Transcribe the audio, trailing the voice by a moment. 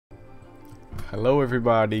Hello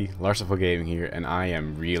everybody, Larsiful Gaming here, and I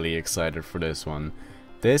am really excited for this one.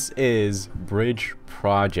 This is Bridge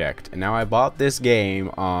Project, and now I bought this game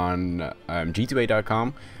on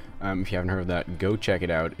G2A.com. If you haven't heard of that, go check it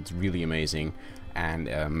out. It's really amazing, and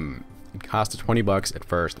it cost 20 bucks at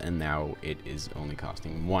first, and now it is only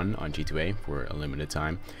costing 1 on G2A for a limited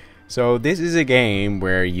time. So this is a game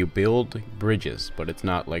where you build bridges, but it's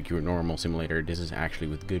not like your normal simulator. This is actually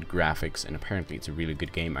with good graphics, and apparently it's a really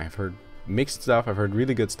good game. I've heard mixed stuff, I've heard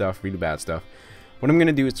really good stuff, really bad stuff. What I'm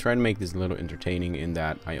gonna do is try to make this a little entertaining in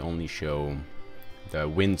that I only show the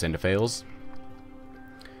wins and the fails,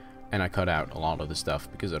 and I cut out a lot of the stuff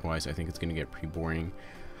because otherwise I think it's gonna get pretty boring.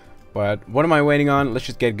 But what am I waiting on? Let's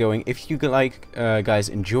just get going. If you guys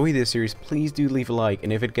enjoy this series, please do leave a like,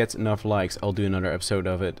 and if it gets enough likes, I'll do another episode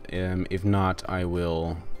of it. If not, I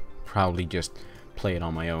will probably just play it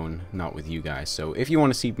on my own, not with you guys. So if you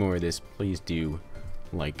want to see more of this, please do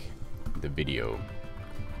like the video.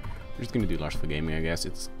 We're just gonna do Larsiful Gaming, I guess.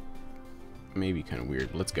 It's maybe kind of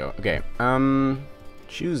weird. Let's go. Okay.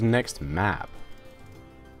 Choose next map.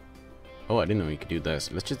 Oh, I didn't know you could do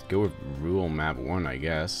this. Let's just go with rule map 1, I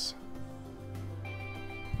guess.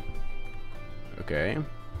 Okay.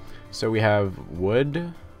 So we have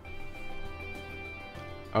wood.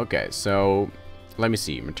 Okay, so let me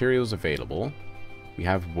see. Materials available. We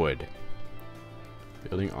have wood.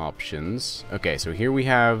 Building options. Okay, so here we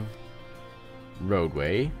have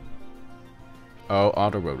roadway. Oh,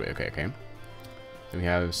 auto roadway. Okay, okay. Then we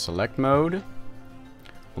have select mode.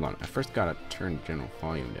 Hold on. I first gotta turn general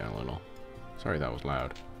volume down a little. Sorry, that was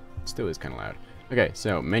loud. It still is kind of loud. Okay,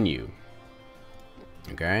 so menu.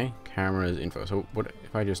 Okay, cameras, info. So what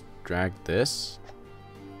if I just drag this?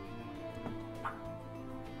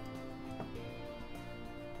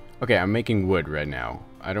 Okay, I'm making wood right now.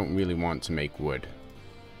 I don't really want to make wood.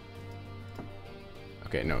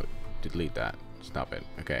 Okay, no, delete that. Stop it.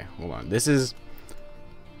 Okay, hold on. This is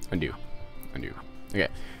undo. Undo. Okay,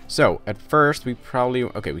 so at first we probably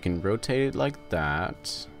we can rotate it like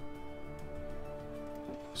that.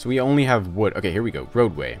 So we only have wood. Okay, here we go.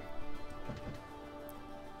 Roadway.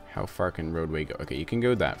 How far can roadway go? Okay, you can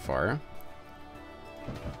go that far.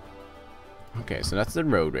 Okay, so that's the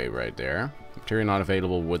roadway right there. Material not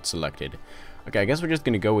available, wood selected. Okay, I guess we're just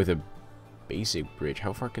gonna go with a basic bridge.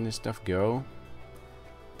 How far can this stuff go?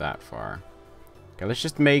 That far. Okay, let's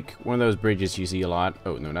just make one of those bridges you see a lot.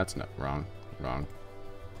 Oh, no, that's not wrong. Wrong.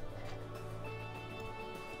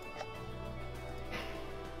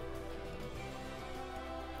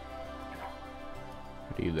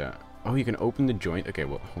 How do you do that? Oh, you can open the joint. Okay,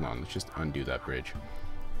 well, hold on. Let's just undo that bridge.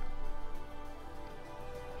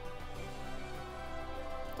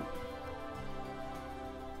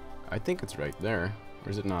 I think it's right there.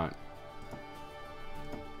 Or is it not?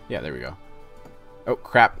 Yeah, there we go. Oh,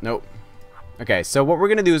 crap. Nope. Okay, so what we're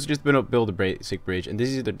going to do is just build a basic bridge. And this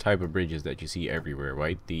is the type of bridges that you see everywhere,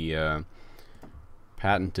 right? The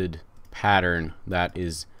patented pattern. That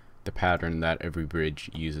is the pattern that every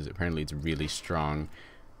bridge uses. Apparently, it's really strong.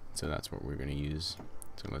 So that's what we're going to use.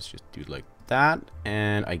 So let's just do like that.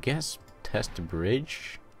 And I guess test the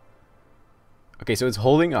bridge. Okay, so it's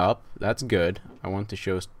holding up. That's good. I want to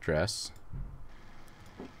show stress.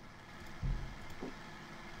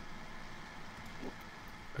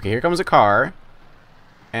 Okay, here comes a car.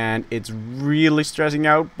 And it's really stressing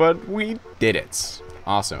out, but we did it.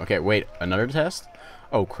 Awesome. Okay, wait, another test?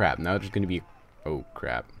 Oh, crap. Now there's going to be... Oh,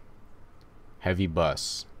 crap. Heavy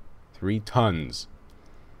bus. 3 tons.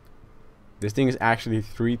 This thing is actually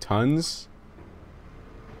 3 tons?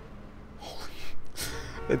 Holy...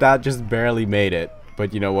 That just barely made it.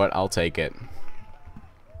 But you know what? I'll take it.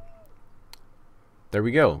 There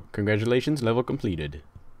we go. Congratulations, level completed.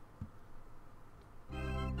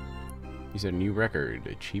 You said new record.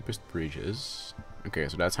 The cheapest bridges. Okay,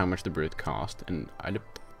 so that's how much the bridge cost. And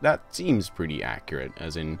that seems pretty accurate,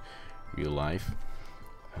 as in real life.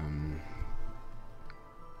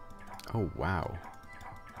 Oh, wow.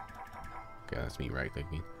 Okay, that's me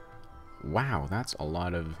right-clicking. Wow, that's a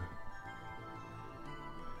lot of...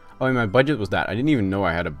 Oh, and my budget was that. I didn't even know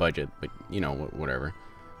I had a budget, but, you know, whatever.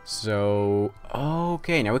 So,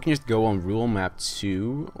 okay, now we can just go on rule map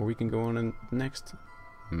 2, or we can go on the next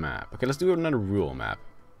map. Okay, let's do another rule map.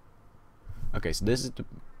 Okay, so this is the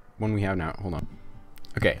one we have now. Hold on.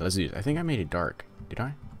 Okay, let's do this. I think I made it dark. Did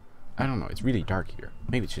I? I don't know. It's really dark here.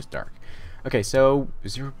 Maybe it's just dark. Okay, so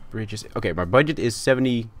 0 bridges. Okay, my budget is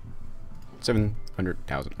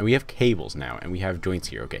 700,000, and we have cables now, and we have joints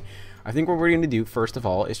here. Okay, I think what we're going to do first of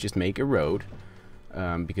all is just make a road,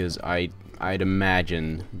 because I'd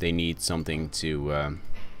imagine they need something to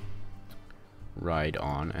ride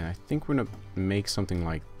on, and I think we're gonna make something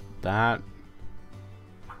like that.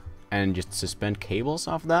 and just suspend cables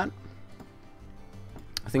off that.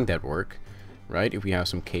 I think that'd work, right? If we have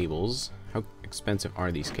some cables. How expensive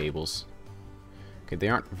are these cables? Okay, they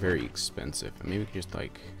aren't very expensive. Maybe we could just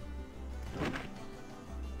like...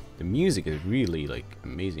 The music is really like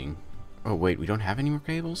amazing. Oh wait, we don't have any more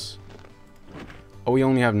cables? Oh, we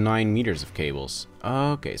only have 9 meters of cables.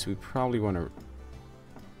 Okay, so we probably want to...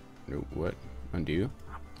 No, what? Undo?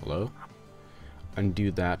 Hello?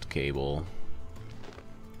 Undo that cable.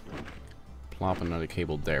 Plop another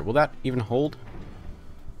cable there. Will that even hold?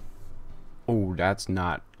 Oh, that's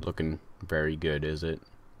not looking very good, is it?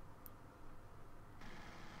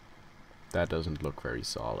 That doesn't look very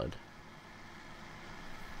solid.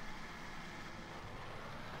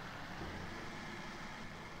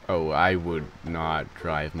 Oh, I would not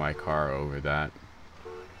drive my car over that.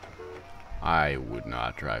 I would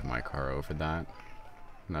not drive my car over that.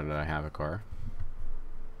 Now that I have a car.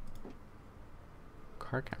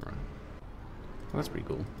 Car camera. Well, that's pretty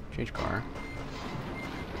cool. Change car.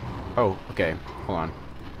 Oh, okay. Hold on.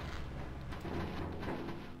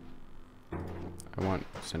 I want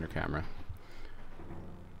center camera.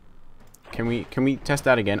 Can we test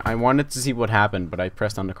that again? I wanted to see what happened, but I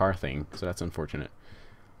pressed on the car thing, so that's unfortunate.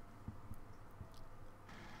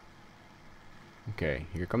 Okay,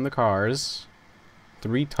 here come the cars.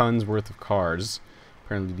 3 tons worth of cars.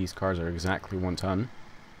 Apparently these cars are exactly 1 ton.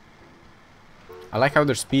 I like how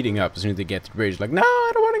they're speeding up as soon as they get to the bridge. Like, no,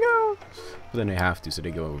 I don't want to go. But then they have to, so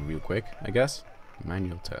they go real quick, I guess.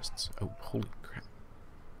 Manual tests. Oh, holy crap.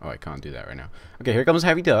 Oh, I can't do that right now. Okay, here comes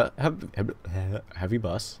heavy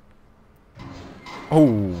bus.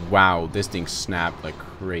 Oh, wow. This thing snapped like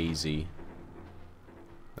crazy.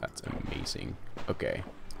 That's amazing. Okay.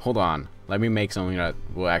 Hold on. Let me make something that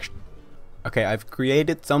will actually... Okay, I've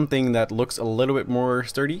created something that looks a little bit more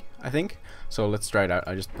sturdy, I think. So let's try it out.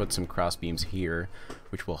 I just put some cross beams here,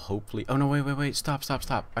 which will hopefully... Oh, no, wait. Stop.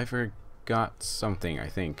 I forgot something, I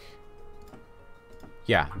think.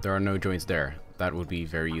 Yeah, there are no joints there. That would be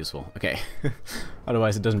very useful. Okay.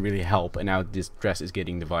 Otherwise, it doesn't really help. And now this dress is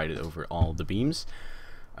getting divided over all the beams.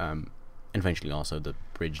 And eventually also the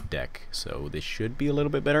bridge deck. So this should be a little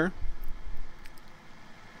bit better.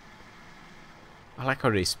 I like how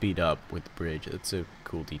they speed up with the bridge. It's a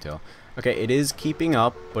cool detail. Okay, it is keeping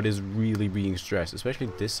up, but is really being stressed, especially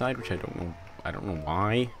this side, which I don't know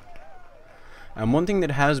why. One thing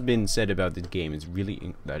that has been said about this game is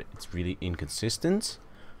that it's really inconsistent.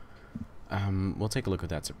 We'll take a look if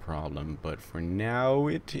that's a problem, but for now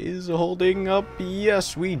it is holding up.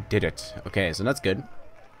 Yes, we did it. Okay, so that's good.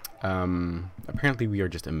 Apparently we are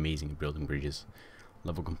just amazing at building bridges.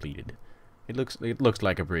 Level completed. It looks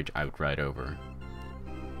like a bridge I would ride over.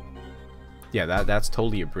 Yeah, that's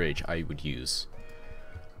totally a bridge I would use.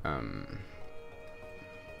 So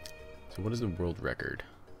what is the world record?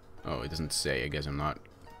 Oh, it doesn't say. I guess I'm not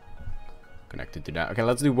connected to that. Okay,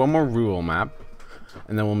 let's do one more rule map,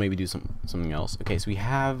 and then we'll maybe do something else. Okay, so we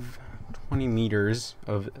have 20 meters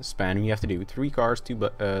of span. We have to do 3 cars, 2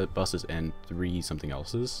 buses, and 3 something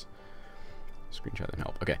else's. Screenshot and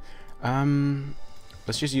help. Okay.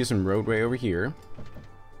 Let's just use some roadway over here.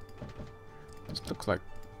 This looks like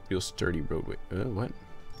real sturdy roadway. What?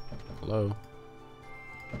 Hello?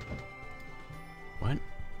 What?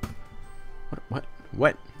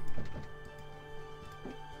 What?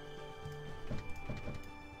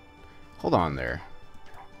 Hold on there.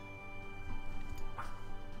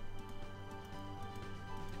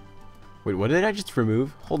 Wait, what did I just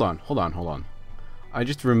remove? Hold on. I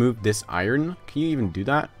just removed this iron. Can you even do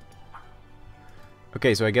that?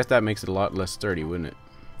 Okay, so I guess that makes it a lot less sturdy, wouldn't it?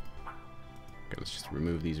 Okay, let's just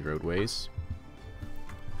remove these roadways.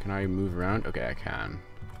 Can I move around? Okay, I can.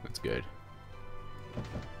 That's good.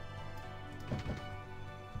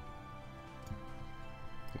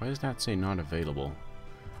 Why does that say not available?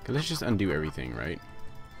 Okay, let's just undo everything, right?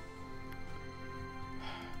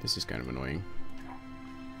 This is kind of annoying.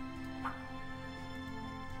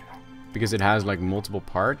 Because it has like multiple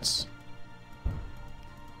parts.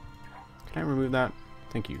 Can I remove that?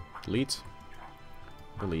 Thank you. Delete.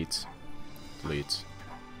 Delete. Delete.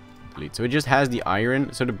 Delete. So it just has the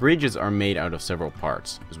iron. So the bridges are made out of several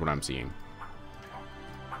parts, is what I'm seeing.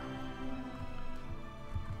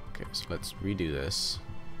 Okay, so let's redo this.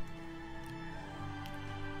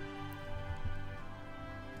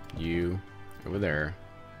 You over there.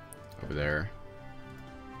 Over there.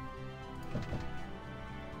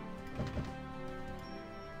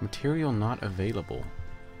 Material not available.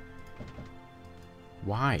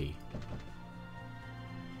 Why?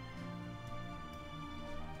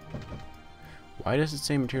 Why does it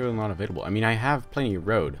say material not available? I mean, I have plenty of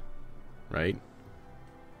road, right?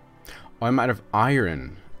 Oh, I'm out of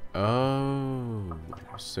iron. Oh,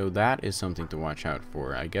 so that is something to watch out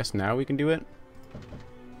for. I guess now we can do it.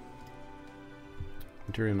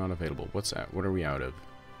 Material not available. What's that? What are we out of?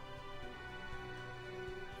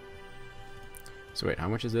 So wait, how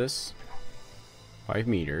much is this? 5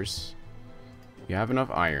 meters. We have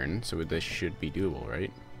enough iron, so this should be doable,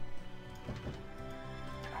 right?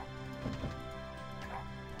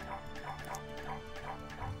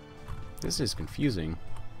 This is confusing.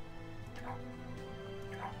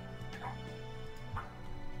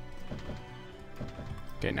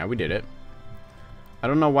 Okay, now we did it. I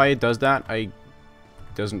don't know why it does that. It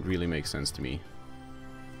doesn't really make sense to me.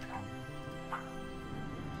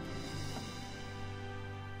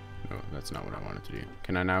 No, that's not what I wanted to do.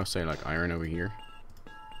 Can I now say like iron over here?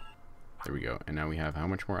 There we go. And now we have how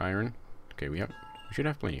much more iron? Okay, we should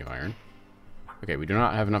have plenty of iron. Okay, we do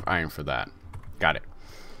not have enough iron for that. Got it.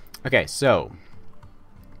 Okay, so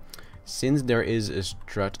since there is a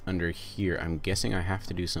strut under here, I'm guessing I have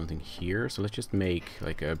to do something here. So let's just make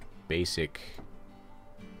like a basic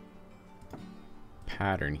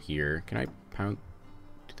pattern here. Can I pound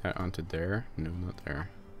that onto there? No, not there.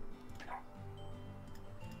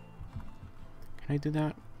 Can I do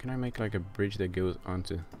that? Can I make like a bridge that goes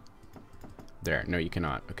onto there? No, you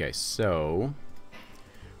cannot. Okay, so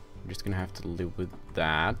I'm just gonna have to live with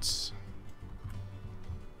that.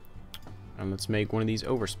 And let's make one of these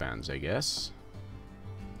overspans, I guess.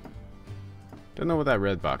 Don't know what that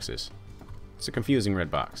red box is. It's a confusing red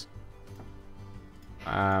box.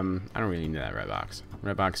 I don't really need that red box.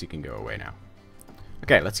 Red box, you can go away now.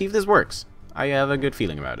 Okay, let's see if this works. I have a good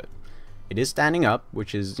feeling about it. It is standing up,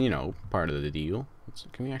 which is, you know, part of the deal.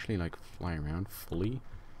 Can we actually, like, fly around fully?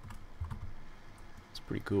 It's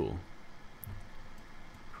pretty cool.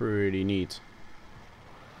 Pretty neat.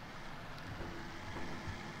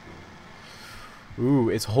 Ooh,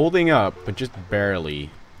 it's holding up, but just barely.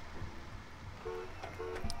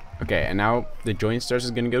 Okay, and now the joint stress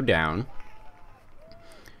is going to go down.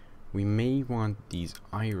 We may want these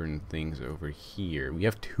iron things over here. We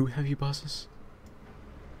have 2 heavy buses.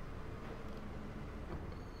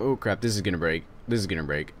 Oh crap, this is going to break. This is going to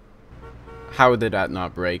break. How did that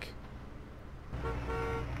not break?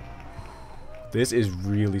 This is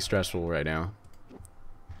really stressful right now.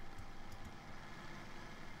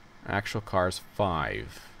 Actual cars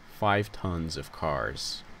 5 tons of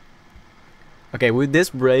cars. Okay, with this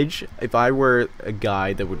bridge, if I were a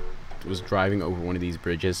guy that was driving over one of these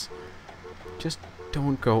bridges, just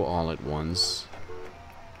don't go all at once.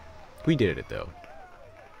 We did it though.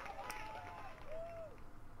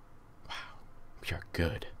 Wow, we are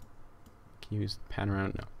good. Can you use pan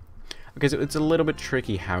around? No. Okay, so it's a little bit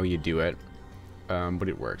tricky how you do it, but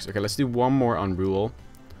it works. Okay, let's do one more on rule,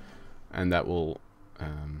 and that will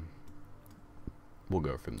we'll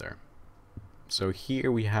go from there. So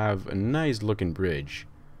here we have a nice looking bridge.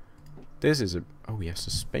 This is a... oh, we have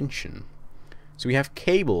suspension. So we have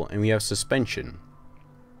cable and we have suspension.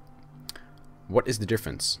 What is the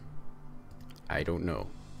difference? I don't know.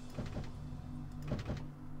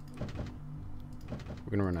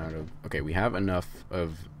 We're gonna run out of... okay, we have enough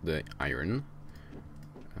of the iron.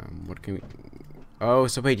 What can we... oh,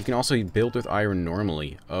 so wait, you can also build with iron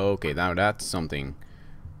normally. Okay, now that's something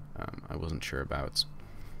I wasn't sure about.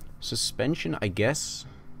 Suspension, I guess.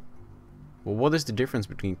 Well, what is the difference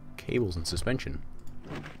between cables and suspension?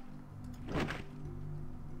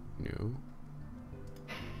 No.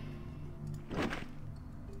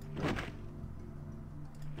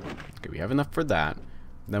 Okay, we have enough for that.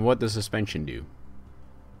 Then what does suspension do?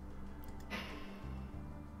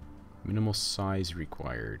 Minimal size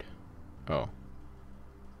required. Oh.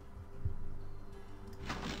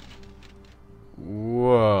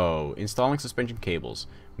 Whoa. Installing suspension cables.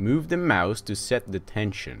 Move the mouse to set the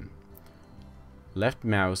tension. Left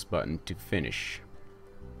mouse button to finish.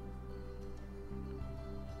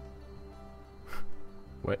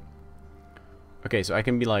 What? Okay, so I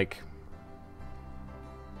can be like...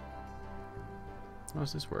 how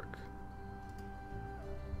does this work?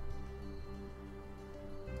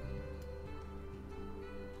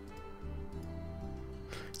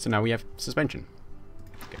 So now we have suspension.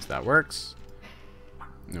 Guess that works.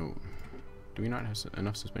 No. Do we not have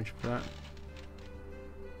enough suspension for that?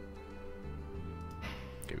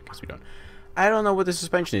 Okay, because we don't. I don't know what the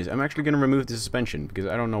suspension is. I'm actually going to remove the suspension because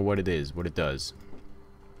I don't know what it is, what it does.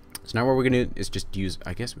 So now what we're going to do is just use,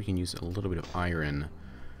 I guess we can use a little bit of iron.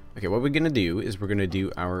 Okay, what we're going to do is we're going to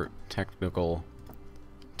do our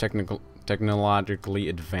technologically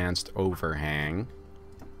advanced overhang.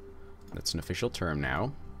 That's an official term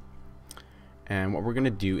now. And what we're going to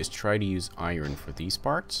do is try to use iron for these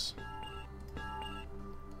parts.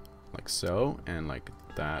 like so, and like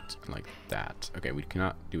that, and like that. Okay, we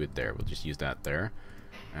cannot do it there. We'll just use that there,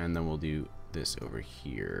 and then we'll do this over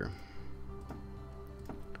here,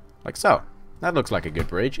 like so. That looks like a good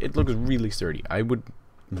bridge. It looks really sturdy. Would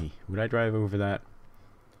I drive over that?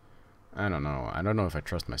 I don't know. I don't know if I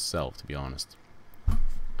trust myself, to be honest.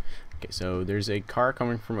 Okay, so there's a car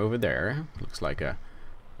coming from over there. Looks like a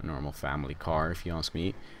normal family car, if you ask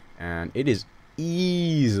me. And it is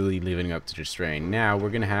easily living up to the strain. Now we're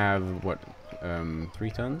gonna have what,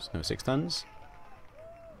 3 tons? No, 6 tons.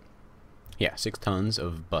 Yeah, 6 tons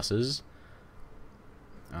of buses.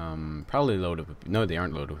 Probably loaded with, no, they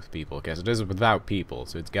aren't loaded with people. Okay, so this is without people,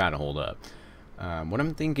 so it's gotta hold up. What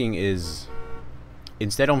I'm thinking is,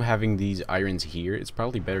 instead of having these irons here, it's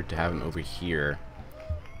probably better to have them over here.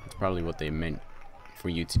 That's probably what they meant for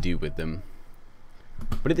you to do with them.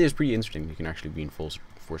 But it is pretty interesting. You can actually reinforce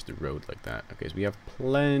the road like that. Okay, so we have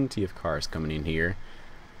plenty of cars coming in here.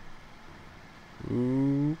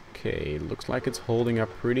 Okay, looks like it's holding up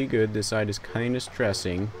pretty good. This side is kind of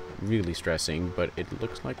stressing, really stressing, but it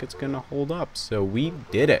looks like it's gonna hold up. So we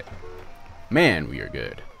did it. Man, we are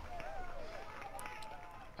good.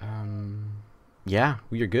 Yeah,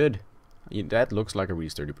 we are good. That looks like a really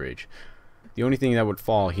sturdy bridge. The only thing that would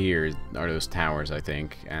fall here are those towers, I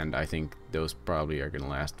think, and I think those probably are gonna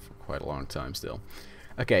last for quite a long time still.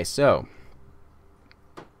 Okay, so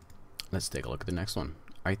let's take a look at the next one.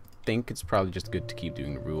 I think it's probably just good to keep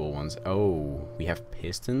doing the rural ones. Oh, we have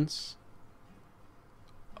pistons?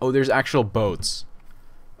 Oh, there's actual boats.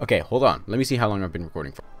 Okay, hold on. Let me see how long I've been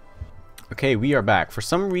recording for. Okay, we are back. For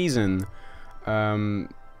some reason, the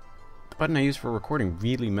button I use for recording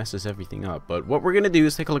really messes everything up. But what we're going to do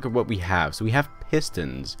is take a look at what we have. So we have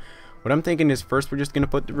pistons. What I'm thinking is first we're just going to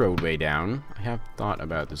put the roadway down. I have thought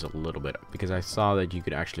about this a little bit because I saw that you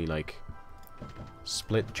could actually, like,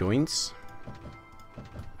 split joints.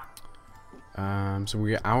 So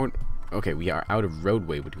we're out. Okay, we are out of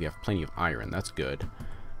roadway, but we have plenty of iron. That's good.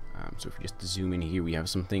 So if we just zoom in here, we have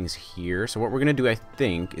some things here. So what we're gonna do, I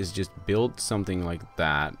think, is just build something like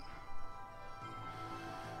that.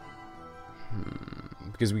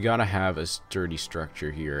 Because we gotta have a sturdy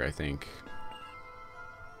structure here, I think.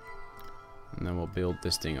 And then we'll build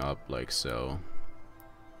this thing up like so.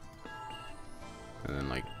 And then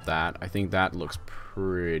like that. I think that looks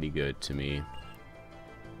pretty good to me.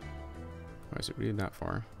 Why is it really that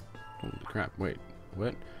far? Holy crap, wait,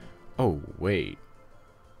 what? Oh, wait.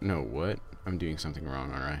 No, what? I'm doing something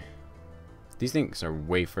wrong, aren't I? These things are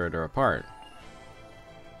way further apart.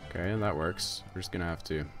 Okay, that works. We're just gonna have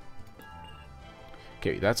to...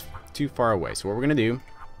 Okay, that's too far away. So what we're gonna do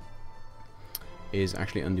is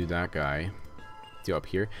actually undo that guy to up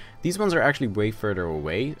here. These ones are actually way further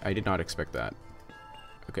away. I did not expect that.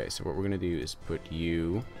 Okay, so what we're gonna do is put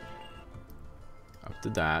you up to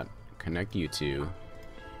that. Connect you two.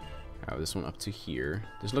 Now this one up to here.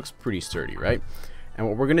 This looks pretty sturdy, right? And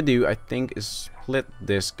what we're gonna do, I think, is split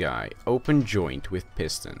this guy. Open joint with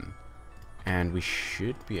piston. And we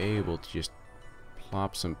should be able to just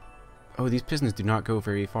plop some... Oh, these pistons do not go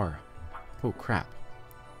very far. Oh, crap.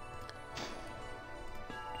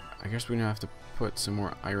 I guess we're gonna have to put some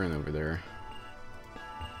more iron over there.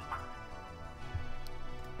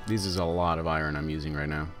 This is a lot of iron I'm using right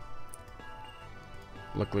now.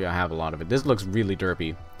 Luckily I have a lot of it. This looks really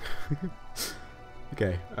derpy.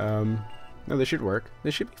 Okay, no, this should work.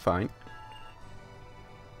 This should be fine.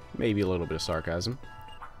 Maybe a little bit of sarcasm.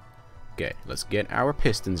 Okay, let's get our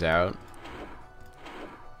pistons out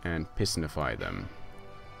and pistonify them.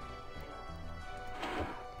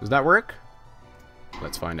 Does that work?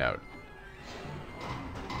 Let's find out.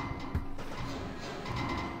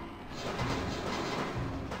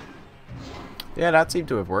 Yeah, that seemed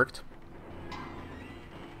to have worked.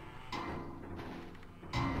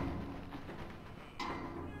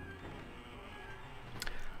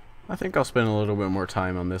 I think I'll spend a little bit more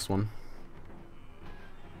time on this one.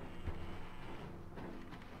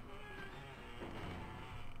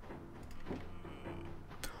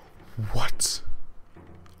 What?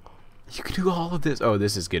 You can do all of this? Oh,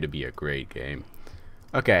 this is going to be a great game.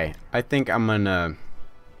 Okay, I think I'm going to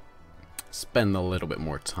spend a little bit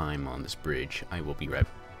more time on this bridge. I will be right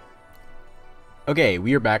back. Okay,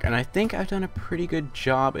 we are back, and I think I've done a pretty good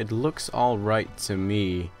job. It looks all right to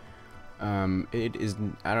me. It is,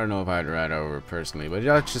 I don't know if I'd ride over personally, but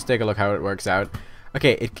let's just take a look how it works out.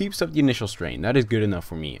 Okay, it keeps up the initial strain. That is good enough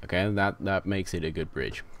for me, okay? That makes it a good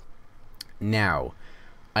bridge. Now,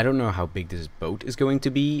 I don't know how big this boat is going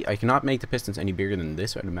to be. I cannot make the pistons any bigger than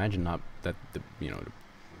this. I'd imagine not that the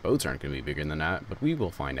boats aren't going to be bigger than that, but we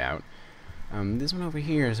will find out. This one over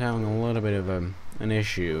here is having a little bit of an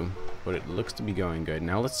issue, but it looks to be going good.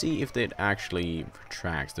 Now let's see if it actually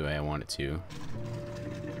retracts the way I want it to.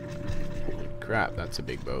 Holy crap, that's a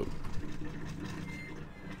big boat.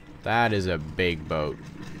 That is a big boat.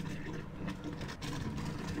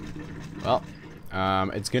 Well,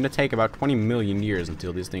 it's gonna take about 20 million years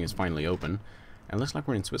until this thing is finally open. And it looks like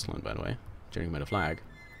we're in Switzerland, by the way, judging by the flag.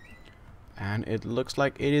 And it looks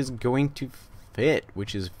like it is going to fit,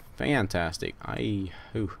 which is fantastic. I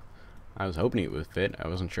was hoping it would fit. I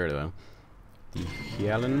wasn't sure though. The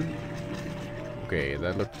Helen. Okay,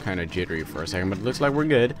 that looked kind of jittery for a second, but it looks like we're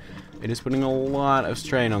good. It is putting a lot of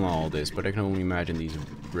strain on all this, but I can only imagine these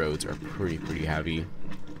roads are pretty heavy.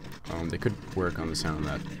 They could work on the sound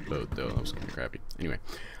of that boat though. That was kind of crappy. Anyway,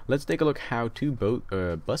 let's take a look how two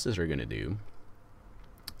buses are gonna do.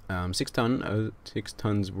 6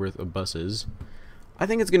 tons worth of buses. I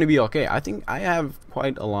think it's gonna be okay. I think I have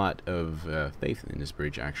quite a lot of faith in this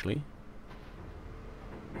bridge actually.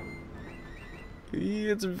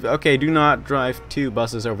 It's okay. Do not drive 2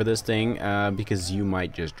 buses over this thing because you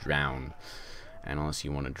might just drown. And unless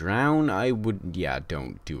you want to drown, I would. Yeah,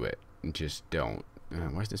 don't do it. Just don't.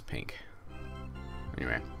 Where's this pink?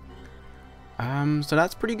 Anyway. So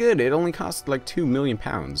that's pretty good. It only costs like £2 million.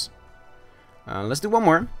 Let's do one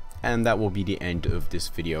more, and that will be the end of this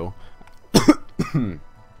video. I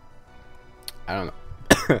don't know.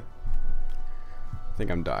 I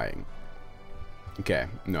think I'm dying. Okay,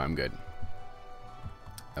 no, I'm good.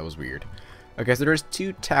 That was weird. Okay, so there's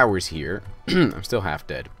 2 towers here. I'm still half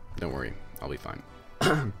dead. Don't worry, I'll be fine.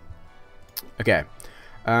 Okay.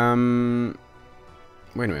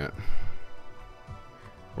 Wait a minute.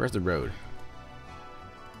 Where's the road?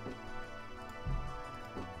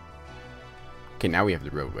 Okay, now we have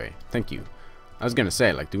the roadway. Thank you. I was gonna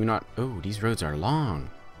say, like, do we not... Oh, these roads are long.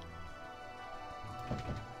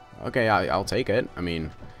 Okay, I'll take it. I mean,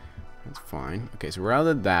 that's fine. Okay, so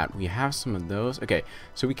rather than that, we have some of those. Okay,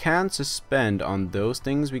 so we can suspend on those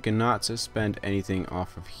things. We cannot suspend anything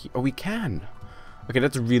off of here. Oh, we can. Okay,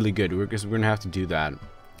 that's really good. We're gonna have to do that.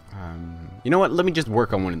 You know what? Let me just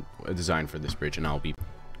work on a design for this bridge, and I'll be...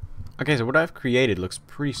 Okay, so what I've created looks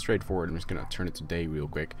pretty straightforward. I'm just gonna turn it to day real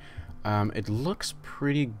quick. It looks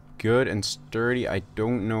pretty good and sturdy. I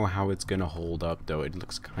don't know how it's gonna hold up, though. It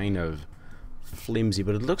looks kind of flimsy,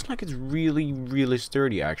 but it looks like it's really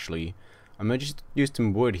sturdy, actually. I might just use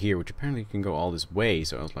some wood here, which apparently can go all this way,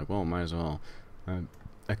 so I was like, well, might as well.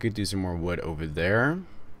 I could do some more wood over there,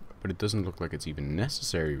 but it doesn't look like it's even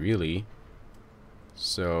necessary, really.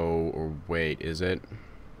 So, or wait, is it?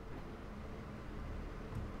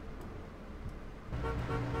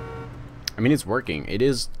 I mean, it's working. It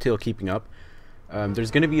is still keeping up.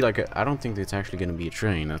 There's gonna be like a... I don't think it's actually gonna be a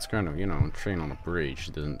train. That's kind of, you know, a train on a bridge.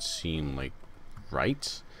 It doesn't seem like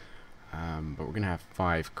right. But we're gonna have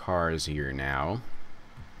 5 cars here now.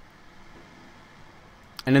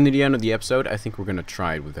 And then at the end of the episode, I think we're gonna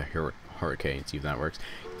try it with a hurricane, see if that works.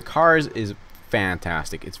 The cars is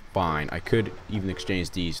fantastic. It's fine. I could even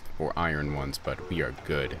exchange these for iron ones, but we are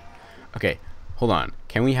good. Okay, hold on.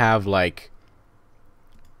 Can we have like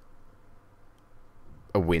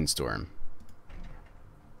a windstorm?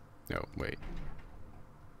 No, wait.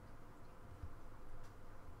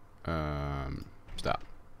 Stop.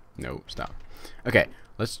 No, stop. Okay,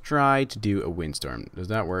 let's try to do a windstorm. Does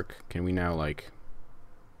that work? Can we now, like...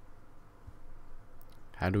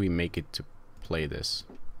 How do we make it to play this?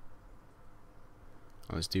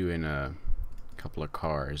 Let's do in a couple of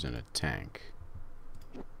cars and a tank.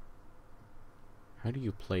 How do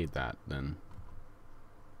you play that, then?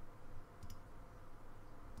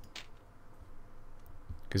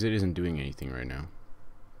 Because it isn't doing anything right now.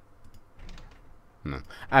 No,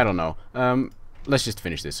 I don't know. Let's just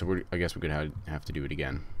finish this. So I guess we're gonna have to do it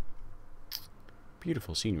again.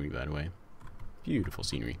 Beautiful scenery, by the way. Beautiful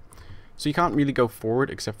scenery. So you can't really go forward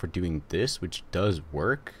except for doing this, which does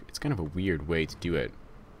work. It's kind of a weird way to do it.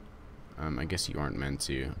 I guess you aren't meant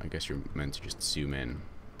to. I guess you're meant to just zoom in.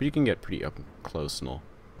 But you can get pretty up close and all.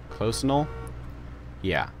 Close and all?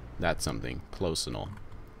 Yeah, that's something. Close and all.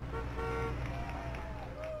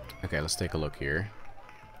 Okay, let's take a look here.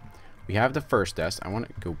 We have the first test. I want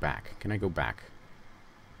to go back. Can I go back?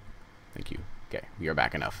 Thank you. Okay, we are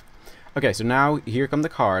back enough. Okay, so now here come the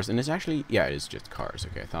cars, and it's actually... Yeah, it is just cars.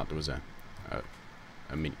 Okay, I thought there was a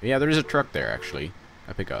mini... Yeah, there is a truck there, actually.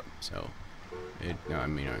 A pickup, so... No, I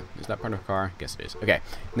mean, is that part of a car? Guess it is. Okay,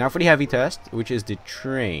 now for the heavy test, which is the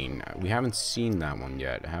train. We haven't seen that one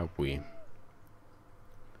yet, have we?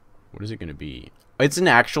 What is it going to be? It's an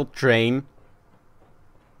actual train.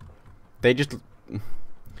 They just...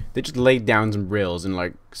 They just laid down some rails and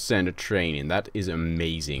like sent a train in. That is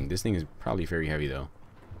amazing. This thing is probably very heavy though.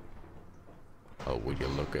 Oh, would you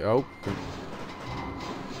look at... Oh.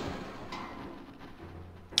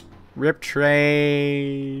 Rip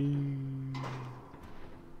train.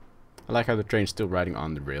 I like how the train's still riding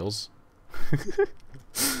on the rails.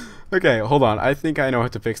 Okay, hold on. I think I know how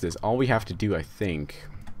to fix this. All we have to do, I think,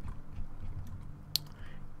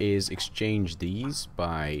 is exchange these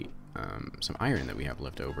by some iron that we have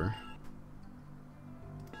left over.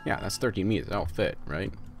 Yeah, that's 13 meters. That'll fit,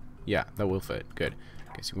 right? Yeah, that will fit. Good.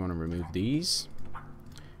 Okay, so we want to remove these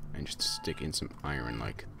and just stick in some iron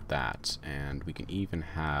like that. And we can even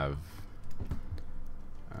have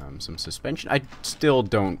some suspension. I still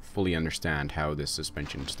don't fully understand how this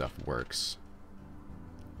suspension stuff works.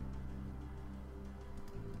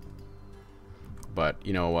 But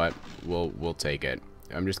you know what? We'll take it.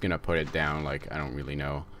 I'm just gonna put it down like I don't really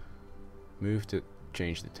know. Move to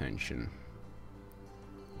change the tension.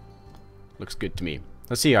 Looks good to me.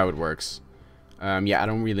 Let's see how it works. Yeah, I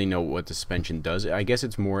don't really know what the suspension does. I guess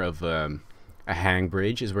it's more of a hang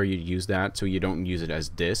bridge is where you use that, so you don't use it as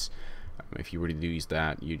this. If you were to use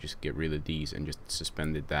that, you just get rid of these and just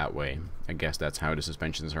suspend it that way. I guess that's how the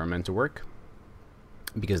suspensions are meant to work,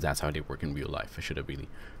 because that's how they work in real life. I should have really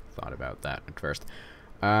thought about that at first.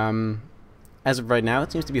 As of right now,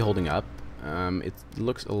 it seems to be holding up. It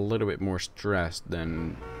looks a little bit more stressed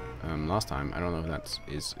than last time. I don't know if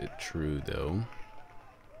is it true though.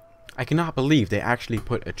 I cannot believe they actually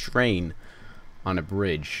put a train on a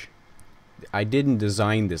bridge. I didn't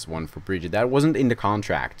design this one for bridge. That wasn't in the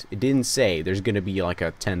contract. It didn't say there's gonna be like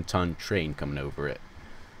a 10-ton train coming over it.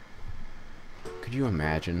 Could you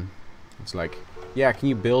imagine? It's like, yeah, can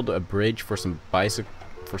you build a bridge for some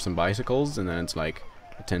bicycles, and then it's like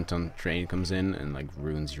a 10-ton train comes in and like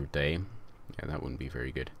ruins your day. Yeah, that wouldn't be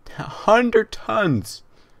very good. 100 tons.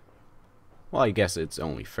 Well, I guess it's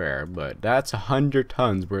only fair, but that's 100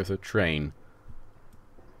 tons worth of train.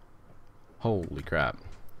 Holy crap.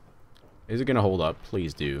 Is it gonna hold up?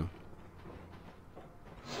 Please do.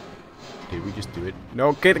 Did we just do it?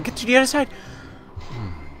 No, get to the other side.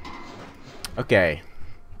 Okay.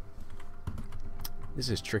 This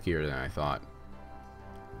is trickier than I thought.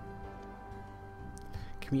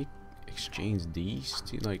 Can we exchange these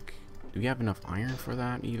to, like, do we have enough iron for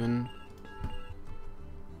that even?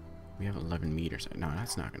 We have 11 meters. No,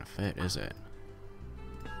 that's not gonna fit, is it?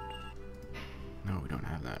 No, we don't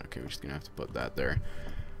have that. Okay, we're just gonna have to put that there.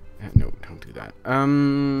 No, don't do that.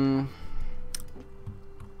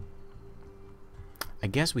 I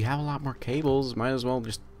guess we have a lot more cables. Might as well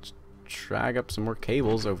just drag up some more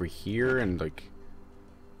cables over here and, like,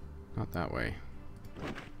 not that way.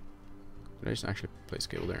 Did I just actually place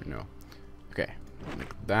cable there? No. Okay,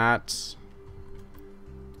 like that.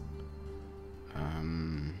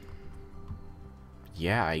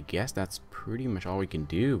 Yeah, I guess that's pretty much all we can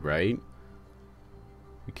do, right?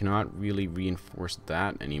 We cannot really reinforce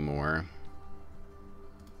that anymore.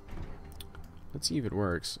 Let's see if it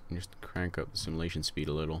works. Just crank up the simulation speed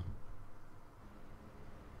a little.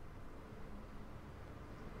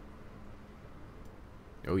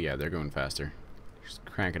 Oh yeah, they're going faster. Just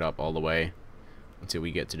crank it up all the way until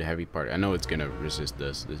we get to the heavy part. I know it's gonna resist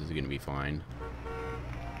this. This is gonna be fine.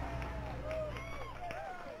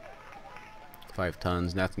 5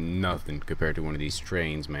 tons, that's nothing compared to one of these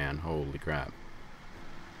trains, man. Holy crap.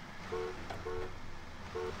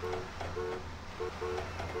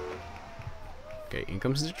 Okay, in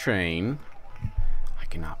comes the train. I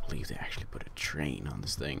cannot believe they actually put a train on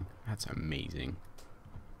this thing. That's amazing.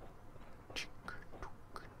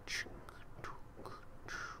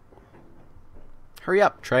 Hurry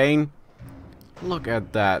up, train. Look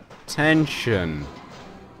at that tension.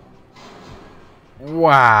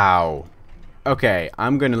 Wow. Okay,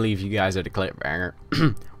 I'm gonna leave you guys at a cliffhanger.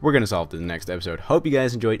 We're gonna solve this in the next episode. Hope you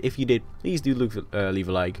guys enjoyed. If you did, please do leave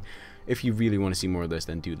a like. If you really want to see more of this,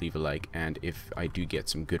 then do leave a like. And if I do get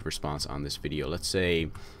some good response on this video, let's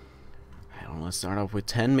say, I don't know, let's start off with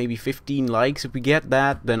 10, maybe 15 likes. If we get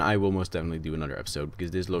that, then I will most definitely do another episode,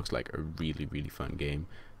 because this looks like a really, really fun game.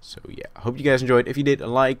 So yeah, I hope you guys enjoyed. If you did, a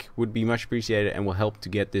like would be much appreciated and will help to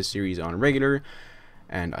get this series on regular.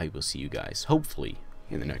 And I will see you guys, hopefully,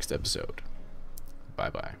 in the next episode.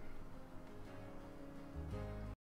 Bye-bye.